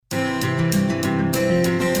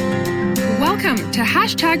to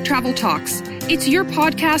Hashtag Travel Talks. It's your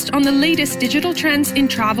podcast on the latest digital trends in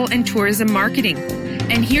travel and tourism marketing.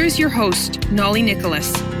 And here's your host, Nolly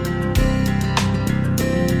Nicholas.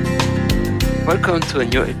 Welcome to a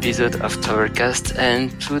new episode of Travelcast,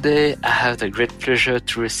 and today I have the great pleasure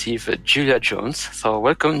to receive Julia Jones. So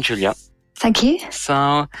welcome, Julia. Thank you.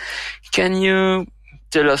 So can you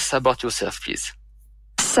tell us about yourself, please?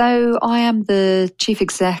 So I am the chief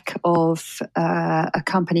exec of a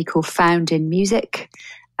company called Found in Music,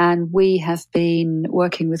 and we have been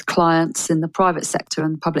working with clients in the private sector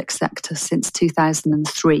and public sector since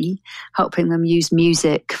 2003, helping them use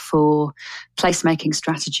music for placemaking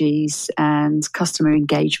strategies and customer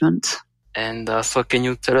engagement. And so can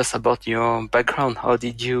you tell us about your background? How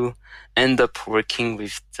did you end up working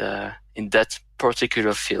with in that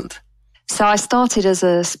particular field? So I started as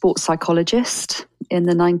a sports psychologist in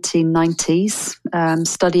the 1990s,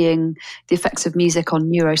 studying the effects of music on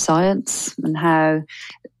neuroscience and how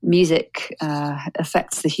music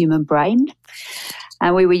affects the human brain.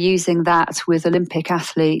 And we were using that with Olympic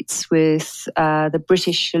athletes, with the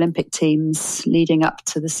British Olympic teams leading up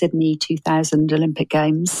to the Sydney 2000 Olympic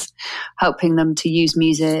Games, helping them to use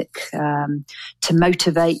music to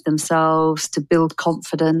motivate themselves, to build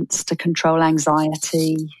confidence, to control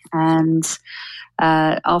anxiety. And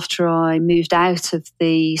after I moved out of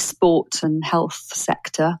the sport and health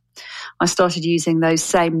sector, I started using those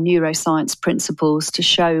same neuroscience principles to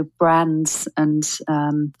show brands and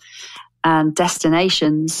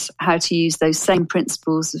destinations how to use those same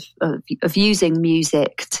principles of using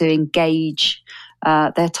music to engage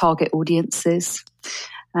their target audiences.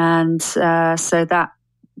 And so that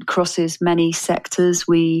crosses many sectors.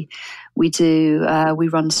 We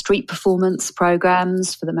run street performance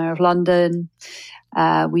programs for the Mayor of London.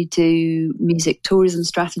 We do music tourism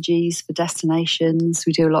strategies for destinations.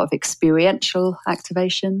 We do a lot of experiential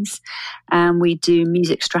activations, and we do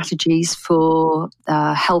music strategies for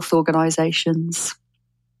health organisations.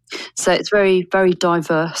 So it's very, very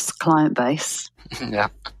diverse client base. Yeah.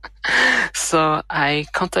 So I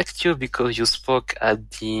contacted you because you spoke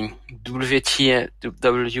at the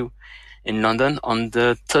WTW in London on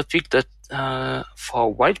the topic that for a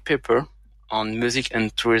white paper on music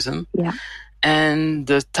and tourism. Yeah. And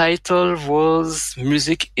the title was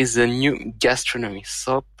Music is the New Gastronomy.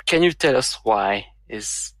 So can you tell us why?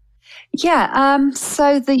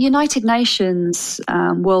 So the United Nations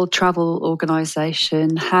World Travel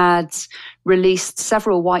Organization had released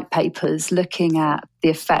several white papers looking at the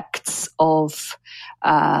effects of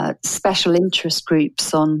special interest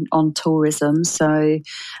groups on tourism. So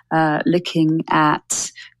looking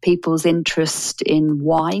at people's interest in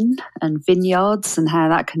wine and vineyards and how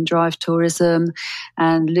that can drive tourism,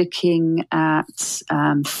 and looking at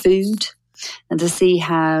food and to see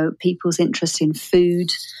how people's interest in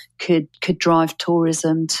food could drive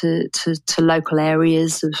tourism to local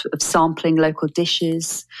areas of sampling local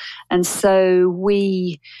dishes. And so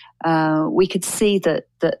we could see that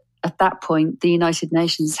at that point the United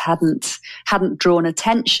Nations hadn't drawn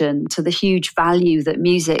attention to the huge value that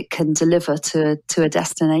music can deliver to a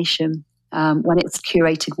destination when it's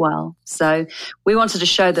curated well. So we wanted to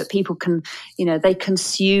show that people can, they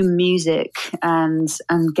consume music and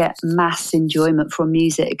get mass enjoyment from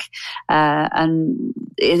music, and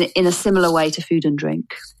in a similar way to food and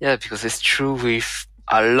drink. Yeah, because it's true. With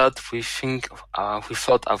a lot we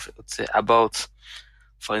thought about,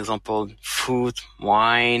 for example, food,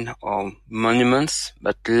 wine, or monuments,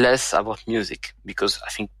 but less about music, because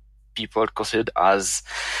I think people considered as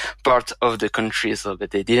part of the country, so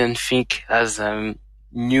that they didn't think as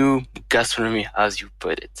new gastronomy, as you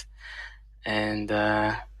put it. And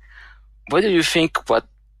what do you think? What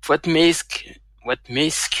makes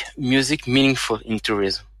music meaningful in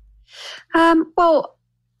tourism? Well,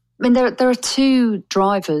 I mean, there are two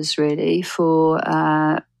drivers really for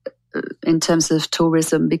in terms of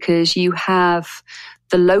tourism, because you have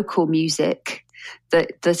the local music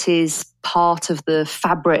that is part of the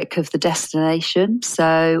fabric of the destination.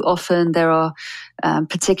 So often there are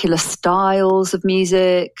particular styles of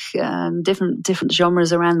music, different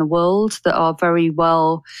genres around the world that are very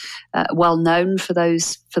well known for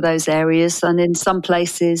those areas. And in some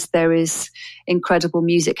places there is incredible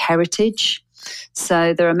music heritage.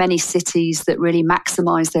 So there are many cities that really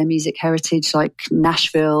maximise their music heritage, like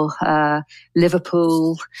Nashville,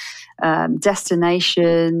 Liverpool,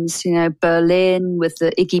 destinations, Berlin with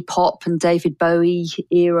the Iggy Pop and David Bowie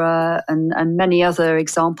era, and many other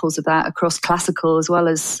examples of that across classical as well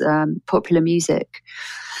as popular music.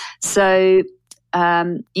 So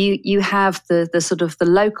you have the sort of the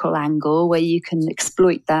local angle where you can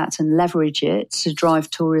exploit that and leverage it to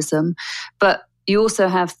drive tourism. But you also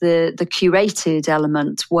have the curated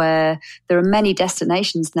element, where there are many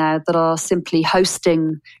destinations now that are simply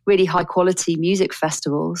hosting really high quality music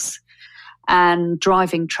festivals and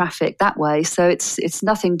driving traffic that way. So it's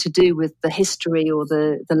nothing to do with the history or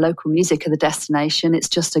the local music of the destination. It's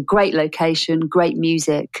just a great location, great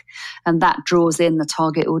music, and that draws in the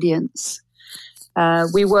target audience.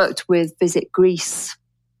 We worked with Visit Greece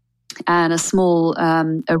and a small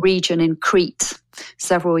a region in Crete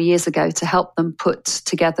several years ago to help them put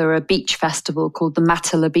together a beach festival called the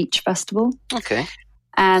Matala Beach Festival. Okay.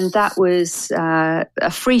 And that was a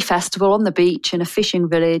free festival on the beach in a fishing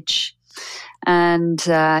village. And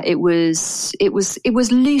it was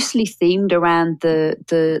loosely themed around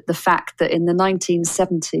the fact that in the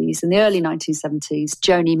 1970s, in the early 1970s,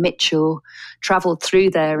 Joni Mitchell travelled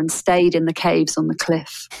through there and stayed in the caves on the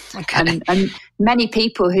cliff. Okay. And many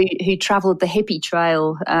people who travelled the hippie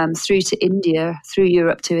trail through to India, through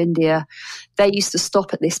Europe to India, they used to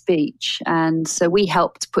stop at this beach. And so we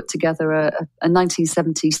helped put together a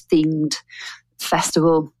 1970s themed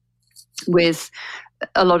festival with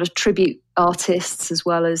a lot of tribute artists as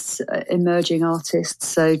well as emerging artists.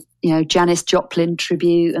 So, Janis Joplin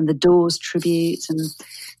tribute and the Doors tribute, and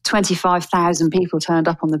 25,000 people turned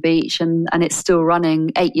up on the beach, and it's still running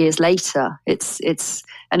 8 years later. It's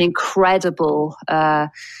an incredible,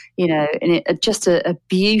 just a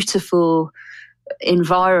beautiful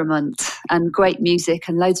environment and great music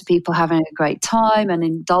and loads of people having a great time and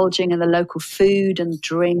indulging in the local food and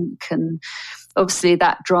drink. And obviously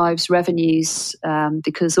that drives revenues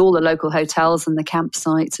because all the local hotels and the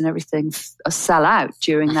campsites and everything sell out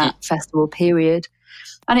during that festival period.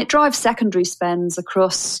 And it drives secondary spends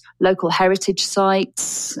across local heritage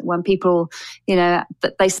sites when people,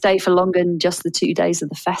 they stay for longer than just the 2 days of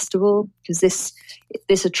the festival, because this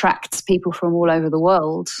attracts people from all over the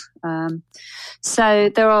world. So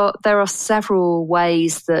there are several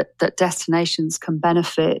ways that destinations can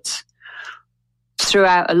benefit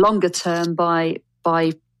throughout a longer term by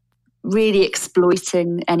really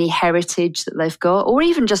exploiting any heritage that they've got, or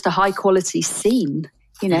even just a high quality scene.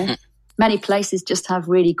 Many places just have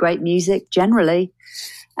really great music generally.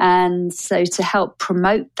 And so to help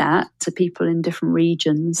promote that to people in different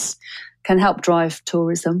regions can help drive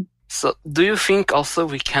tourism. So do you think also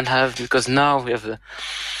we can have, because now we have a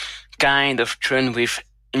kind of trend with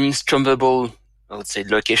instrumentable, I would say,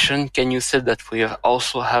 location. Can you say that we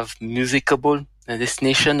also have musicable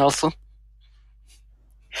destination also?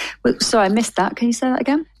 Well, sorry, I missed that. Can you say that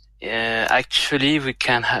again? Yeah, actually we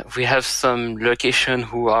have some location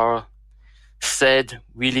who are said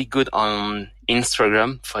really good on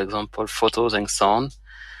Instagram, for example, photos and so on.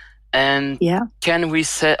 And can we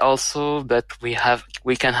say also that we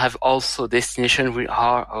can have also destination we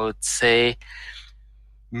are, I would say,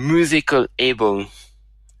 musical able?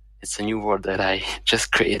 It's a new word that I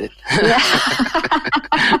just created.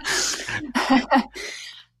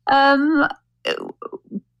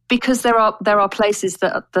 Because there are places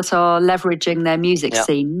that are leveraging their music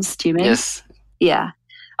scenes. Do you mean? Yes. Yeah.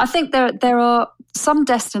 I think there are some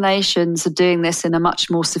destinations are doing this in a much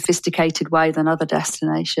more sophisticated way than other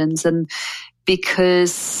destinations, and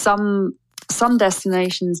because some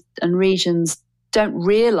destinations and regions don't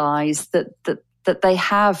realise that they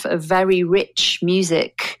have a very rich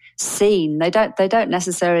music scene. They don't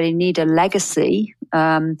necessarily need a legacy.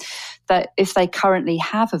 That if they currently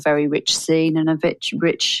have a very rich scene and a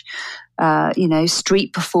rich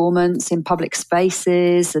street performance in public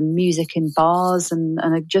spaces and music in bars and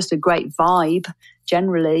just a great vibe,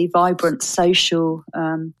 generally vibrant social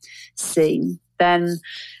scene, then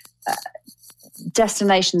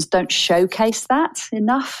destinations don't showcase that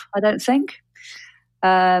enough, I don't think.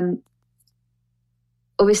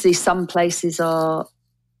 Obviously, some places are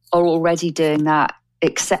already doing that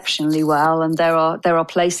exceptionally well, and there are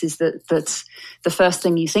places that the first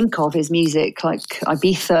thing you think of is music, like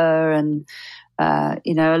Ibiza and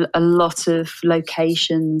a lot of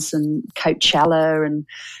locations and Coachella, and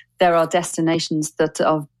there are destinations that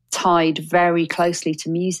are tied very closely to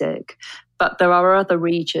music. But there are other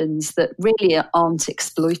regions that really aren't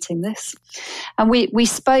exploiting this. And we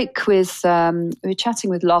spoke with, we were chatting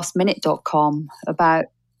with lastminute.com about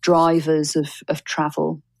drivers of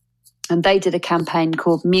travel. And they did a campaign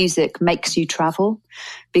called Music Makes You Travel,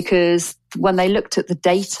 because when they looked at the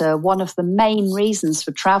data, one of the main reasons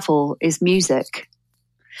for travel is music.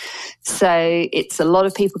 So it's a lot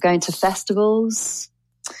of people going to festivals.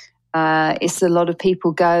 It's a lot of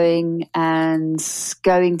people going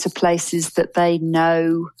to places that they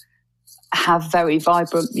know have very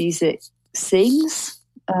vibrant music scenes,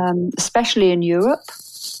 especially in Europe.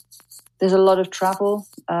 There's a lot of travel.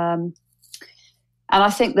 And I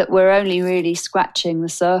think that we're only really scratching the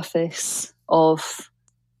surface of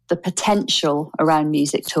the potential around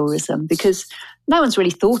music tourism, because no one's really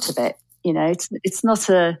thought of it. You know, it's not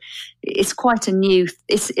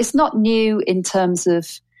new in terms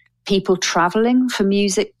of people traveling for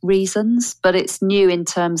music reasons, but it's new in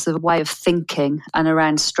terms of way of thinking and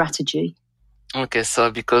around strategy. Okay,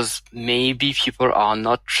 so because maybe people are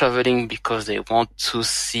not traveling because they want to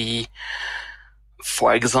see,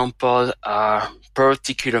 for example,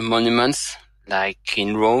 particular monuments like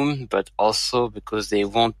in Rome, but also because they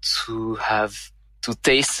want to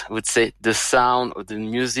taste, I would say, the sound or the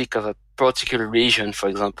music of a particular region. For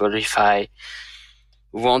example, if I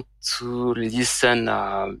want to listen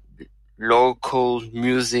local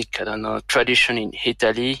music, I don't know, tradition in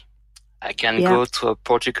Italy, I can go to a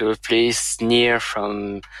particular place near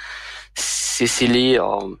from Sicily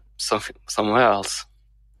or somewhere else.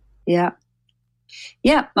 Yeah.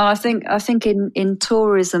 Yeah, and I think in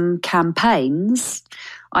tourism campaigns,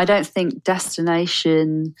 I don't think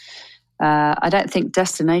destinations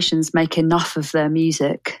make enough of their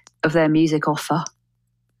music offer.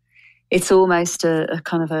 It's almost a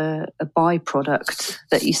kind of a byproduct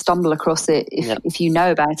that you stumble across it if you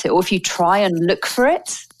know about it, or if you try and look for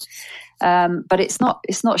it. But it's not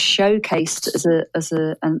showcased as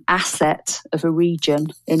an asset of a region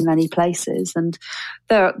in many places, and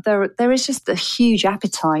there is just a huge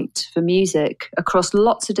appetite for music across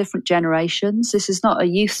lots of different generations. This is not a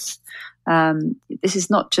youth. This is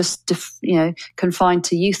not just confined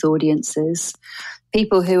to youth audiences.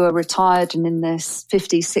 People who are retired and in their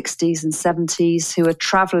 50s, 60s, and 70s who are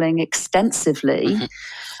travelling extensively.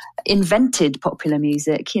 Invented popular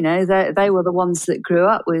music. You know, they were the ones that grew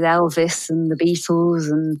up with Elvis and the Beatles,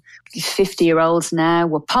 and 50-year-olds now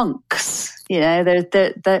were punks. You know,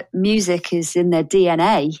 the music is in their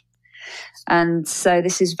DNA. And so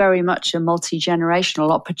this is very much a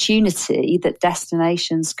multi-generational opportunity that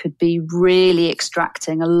destinations could be really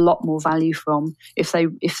extracting a lot more value from if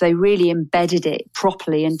they really embedded it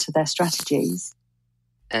properly into their strategies.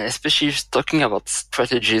 And especially talking about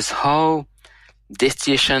strategies, how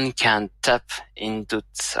destination can tap into,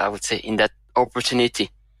 I would say, in that opportunity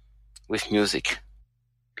with music?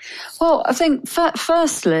 Well, I think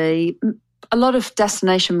firstly, a lot of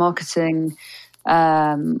destination marketing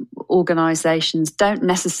organisations don't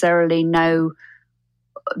necessarily know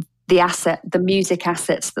the music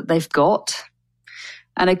assets that they've got,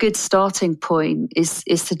 and a good starting point is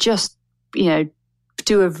to just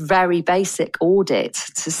do a very basic audit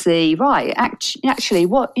to see, right, actually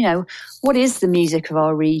what is the music of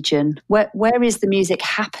our region? Where is the music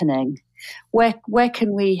happening? Where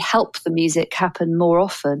can we help the music happen more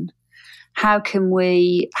often? How can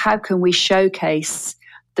we showcase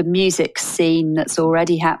the music scene that's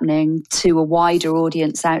already happening to a wider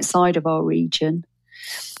audience outside of our region?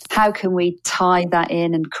 How can we tie that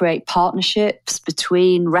in and create partnerships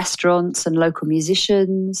between restaurants and local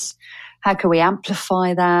musicians? How can we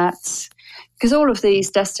amplify that? Because all of these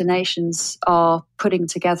destinations are putting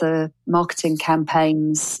together marketing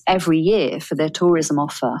campaigns every year for their tourism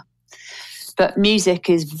offer. But music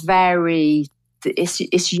is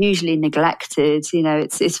it's usually neglected. You know,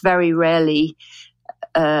 it's very rarely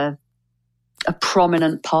a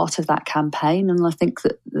prominent part of that campaign. And I think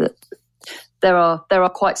that there are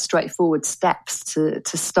quite straightforward steps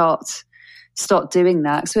to start doing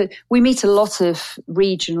that. So we meet a lot of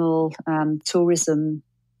regional tourism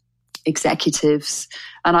executives,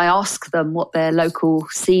 and I ask them what their local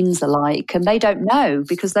scenes are like, and they don't know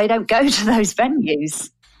because they don't go to those venues.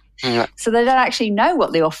 Yeah. So they don't actually know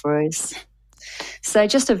what the offer is. So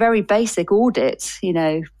just a very basic audit,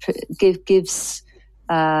 gives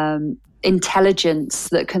intelligence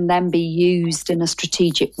that can then be used in a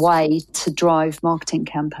strategic way to drive marketing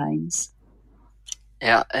campaigns.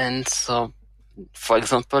 Yeah, and so, for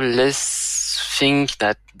example, let's think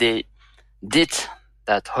that they did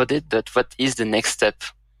that audit, but what is the next step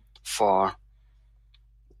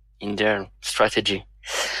in their strategy?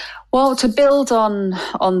 Well, to build on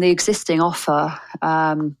the existing offer,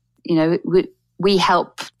 we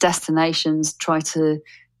help destinations try to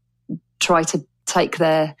take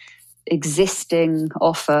their existing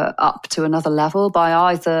offer up to another level by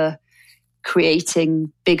either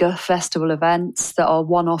creating bigger festival events that are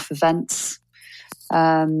one-off events,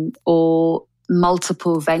 or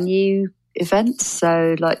multiple venue events.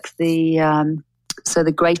 So like the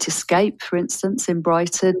Great Escape, for instance, in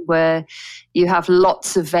Brighton, where you have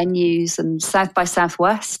lots of venues, and South by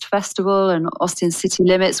Southwest Festival and Austin City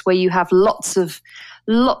Limits, where you have lots of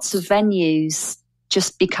venues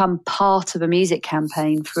just become part of a music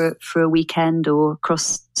campaign for a weekend or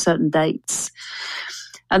across certain dates.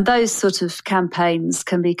 And those sort of campaigns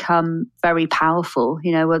can become very powerful.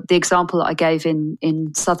 The example that I gave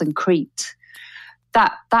in Southern Crete,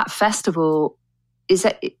 that festival is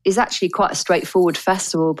actually quite a straightforward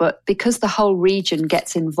festival, but because the whole region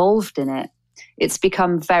gets involved in it, it's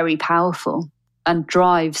become very powerful and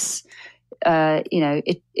drives,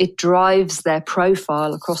 it drives their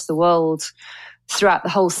profile across the world throughout the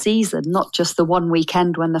whole season, not just the one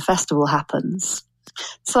weekend when the festival happens.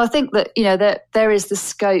 So I think that, that there is the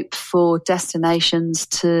scope for destinations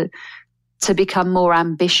to become more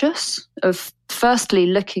ambitious of firstly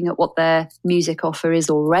looking at what their music offer is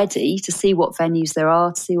already, to see what venues there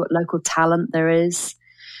are, to see what local talent there is,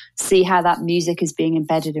 see how that music is being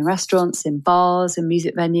embedded in restaurants, in bars, in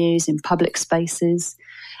music venues, in public spaces,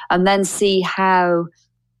 and then see how,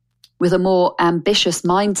 with a more ambitious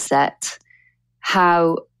mindset,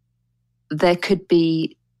 how there could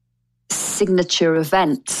be signature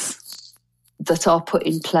events that are put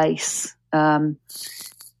in place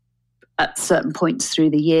at certain points through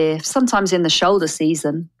the year, sometimes in the shoulder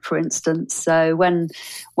season, for instance. So when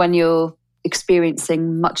you're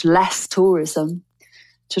experiencing much less tourism,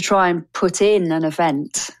 to try and put in an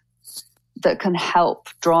event that can help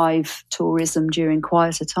drive tourism during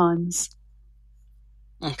quieter times.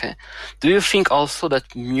 Okay. Do you think also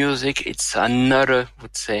that music, it's another,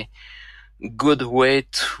 would say, good way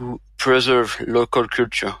to preserve local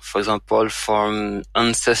culture? For example, from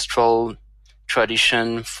ancestral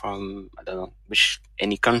tradition from, I don't know,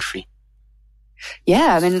 any country.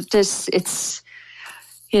 Yeah, I mean, it's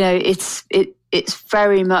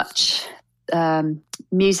very much,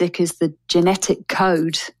 music is the genetic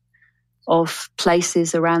code of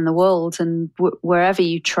places around the world, and wherever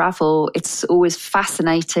you travel, it's always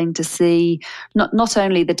fascinating to see not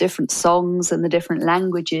only the different songs and the different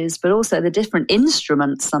languages, but also the different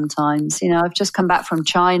instruments sometimes. I've just come back from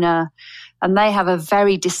China, and they have a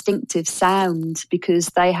very distinctive sound because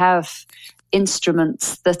they have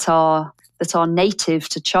instruments that are native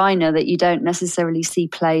to China that you don't necessarily see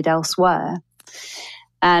played elsewhere.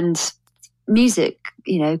 And music,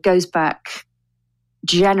 goes back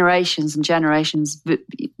generations and generations.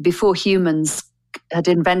 Before humans had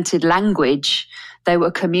invented language, they were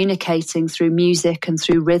communicating through music and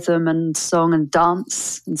through rhythm and song and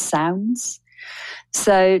dance and sounds.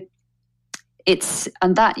 So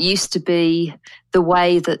and that used to be the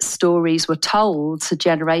way that stories were told to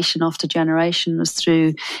generation after generation, was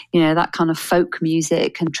through, that kind of folk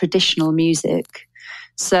music and traditional music.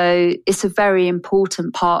 So it's a very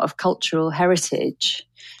important part of cultural heritage.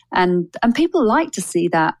 And people like to see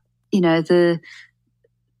that, the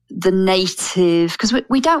native, because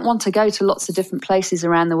we don't want to go to lots of different places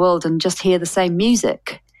around the world and just hear the same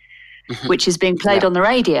music, which is being played on the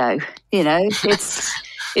radio.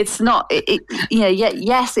 It's not,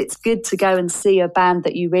 yes, it's good to go and see a band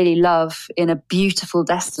that you really love in a beautiful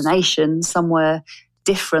destination somewhere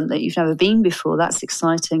different that you've never been before. That's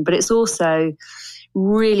exciting. But it's also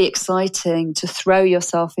really exciting to throw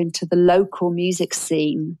yourself into the local music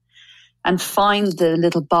scene and find the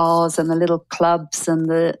little bars and the little clubs and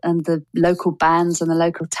the local bands and the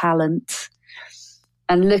local talent,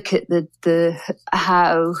 and look at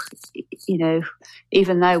how,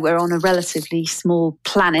 even though we're on a relatively small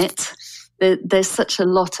planet, there's such a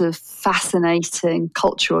lot of fascinating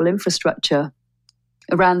cultural infrastructure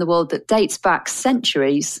around the world that dates back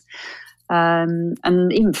centuries.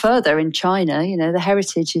 And even further in China, the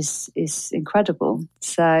heritage is incredible.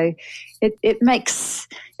 So it makes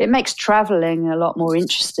traveling a lot more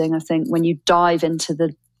interesting, I think, when you dive into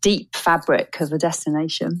the deep fabric of a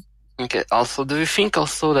destination. Okay. Also, do you think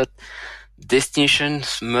also that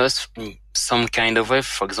destinations must, in some kind of way,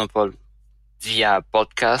 for example, via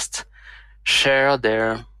podcast, share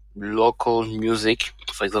their local music,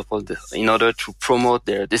 for example, in order to promote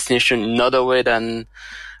their destination in another way than,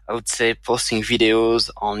 I would say, posting videos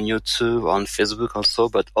on YouTube, on Facebook also,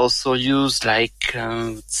 but also use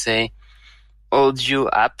say, audio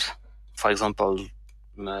app, for example,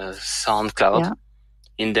 SoundCloud,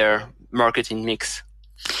 in their marketing mix?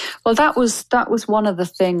 Well, that was one of the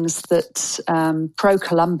things that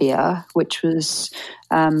ProColombia, which was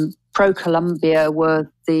ProColombia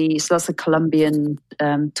so that's a Colombian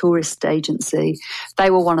tourist agency.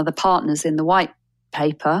 They were one of the partners in the white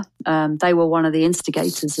paper. They were one of the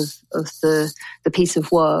instigators of the piece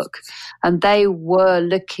of work, and they were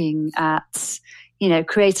looking at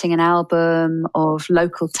creating an album of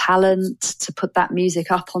local talent to put that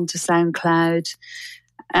music up onto SoundCloud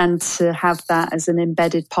and to have that as an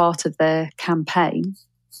embedded part of their campaign,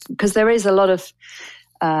 because there is a lot of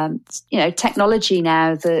technology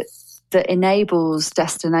now that enables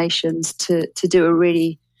destinations to do a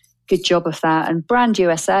really good job of that. And Brand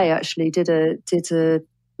USA actually did a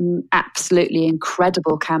absolutely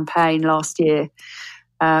incredible campaign last year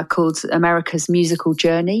called America's Musical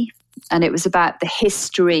Journey, and it was about the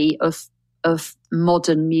history of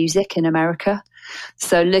modern music in America.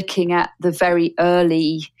 So looking at the very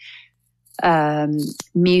early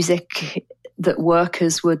music that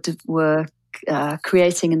workers were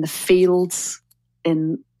creating in the fields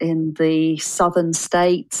in the southern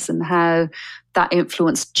states, and how that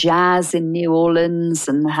influenced jazz in New Orleans,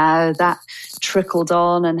 and how that trickled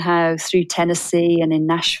on, and how through Tennessee and in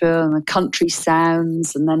Nashville and the country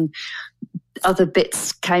sounds, and then other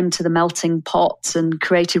bits came to the melting pot and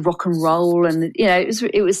created rock and roll. And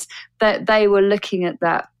it was that they were looking at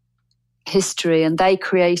that history, and they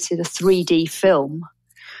created a 3D film,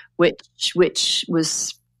 which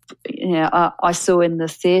was I saw in the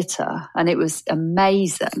theatre, and it was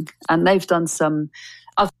amazing. And they've done some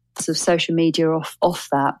other of social media off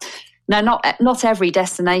that. Now, not every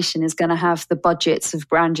destination is going to have the budgets of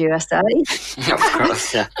Brand USA, of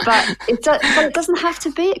course, yeah. but it doesn't have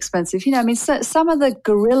to be expensive. Some of the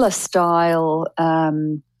guerrilla style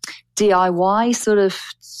DIY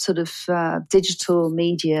sort of digital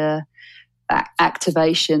media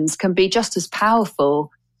activations can be just as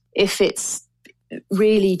powerful if it's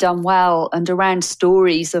really done well and around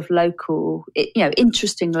stories of local,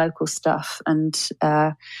 interesting local stuff and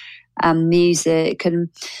music, and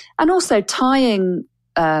also tying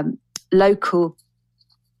local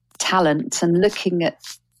talent and looking at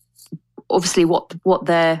obviously what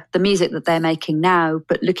the music that they're making now,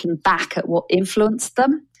 but looking back at what influenced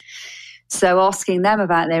them. So asking them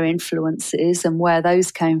about their influences and where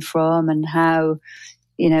those came from, and how,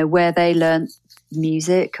 where they learned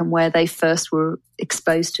music and where they first were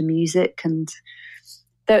exposed to music. And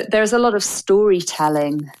there's a lot of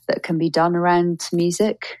storytelling that can be done around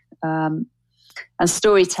music. And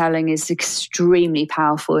storytelling is extremely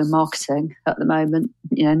powerful in marketing at the moment,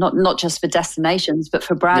 not just for destinations, but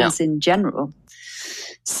for brands in general.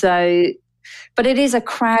 So, but it is a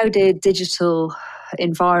crowded digital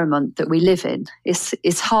environment that we live in.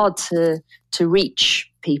 It's hard to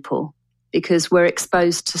reach people because we're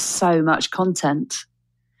exposed to so much content.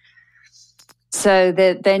 So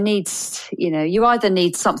there needs, you either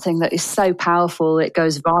need something that is so powerful it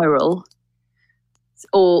goes viral,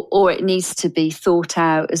 or it needs to be thought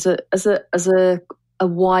out as a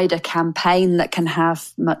wider campaign that can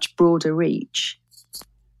have much broader reach.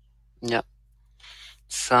 Yeah.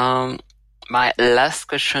 So my last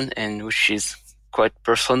question, and which is quite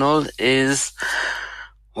personal, is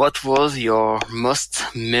what was your most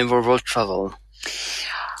memorable travel?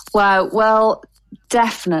 Wow. Well,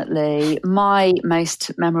 definitely my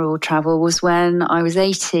most memorable travel was when I was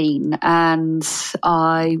 18 and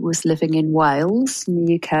I was living in Wales in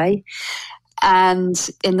the UK. And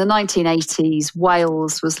in the 1980s,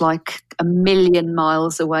 Wales was like a million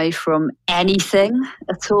miles away from anything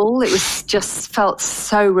at all. It was just felt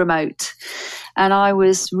so remote. And I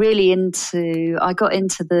was really I got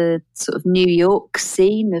into the sort of New York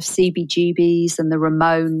scene of CBGBs and the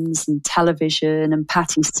Ramones and television and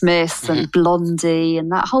Patti Smith and Blondie and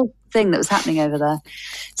that whole thing that was happening over there.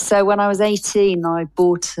 So when I was 18, I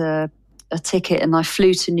bought a ticket and I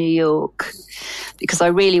flew to New York because I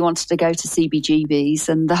really wanted to go to CBGBs,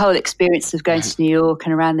 and the whole experience of going to New York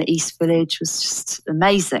and around the East Village was just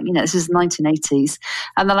amazing. This was the 1980s.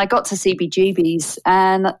 And then I got to CBGBs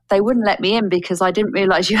and they wouldn't let me in because I didn't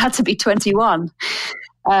realize you had to be 21.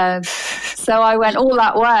 So I went all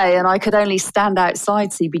that way and I could only stand outside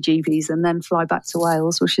CBGBs and then fly back to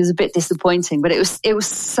Wales, which is a bit disappointing, but it was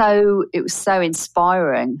so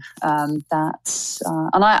inspiring and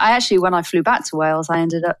I actually, when I flew back to Wales, I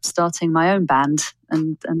ended up starting my own band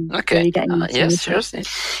and really getting into it. Seriously.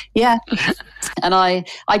 Yeah. And I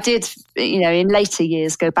did, in later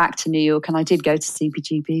years go back to New York, and I did go to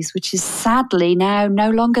CBGBs, which is sadly now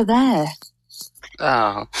no longer there.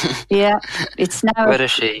 Oh. Yeah, it's now What a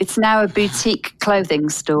shame. It's now a boutique clothing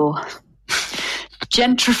store.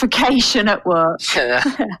 Gentrification at work.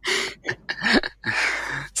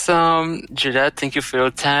 So, Julia, thank you for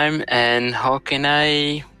your time. And how can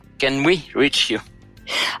we reach you?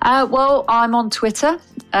 Well, I'm on Twitter,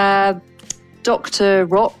 Dr.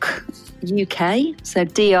 Rock UK, so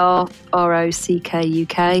DRROCK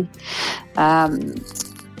UK.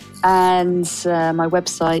 And my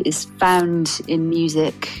website is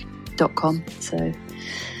foundinmusic.com. So,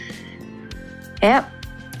 yeah,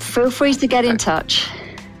 feel free to get in touch.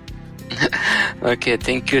 Okay,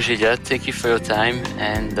 thank you, Julia. Thank you for your time,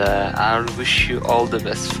 and I'll wish you all the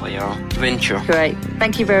best for your venture. Great.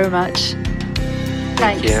 Thank you very much.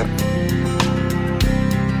 Thank Thanks. you.